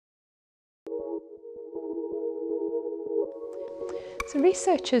So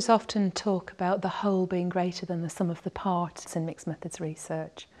researchers often talk about the whole being greater than the sum of the parts in mixed methods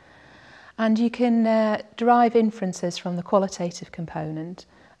research. And you can derive inferences from the qualitative component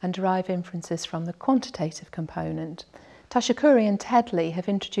and derive inferences from the quantitative component. Tashakkori and Teddlie have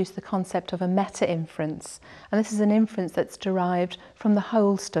introduced the concept of a meta-inference, and this is an inference that's derived from the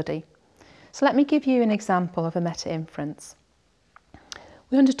whole study. So let me give you an example of a meta-inference.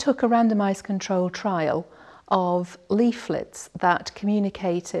 We undertook a randomised controlled trial of leaflets that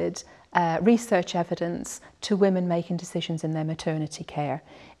communicated research evidence to women making decisions in their maternity care,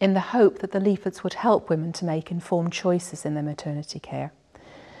 in the hope that the leaflets would help women to make informed choices in their maternity care.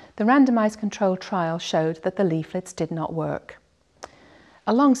 The randomised controlled trial showed that the leaflets did not work.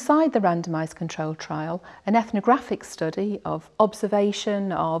 Alongside the randomised controlled trial, an ethnographic study of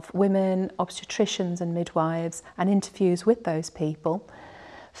observation of women, obstetricians and midwives and interviews with those people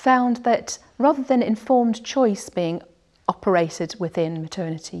found that rather than informed choice being operated within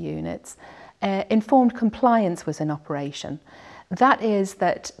maternity units, informed compliance was in operation. That is,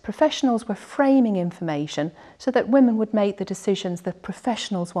 that professionals were framing information so that women would make the decisions that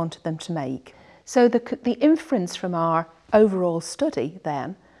professionals wanted them to make. So the inference from our overall study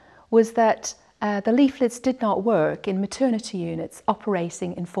then was that the leaflets did not work in maternity units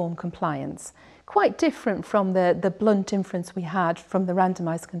operating informed compliance. Quite different from the blunt inference we had from the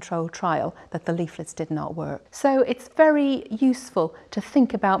randomised controlled trial that the leaflets did not work. So it's very useful to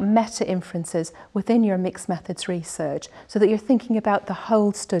think about meta-inferences within your mixed methods research so that you're thinking about the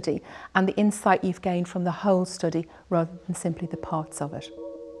whole study and the insight you've gained from the whole study rather than simply the parts of it.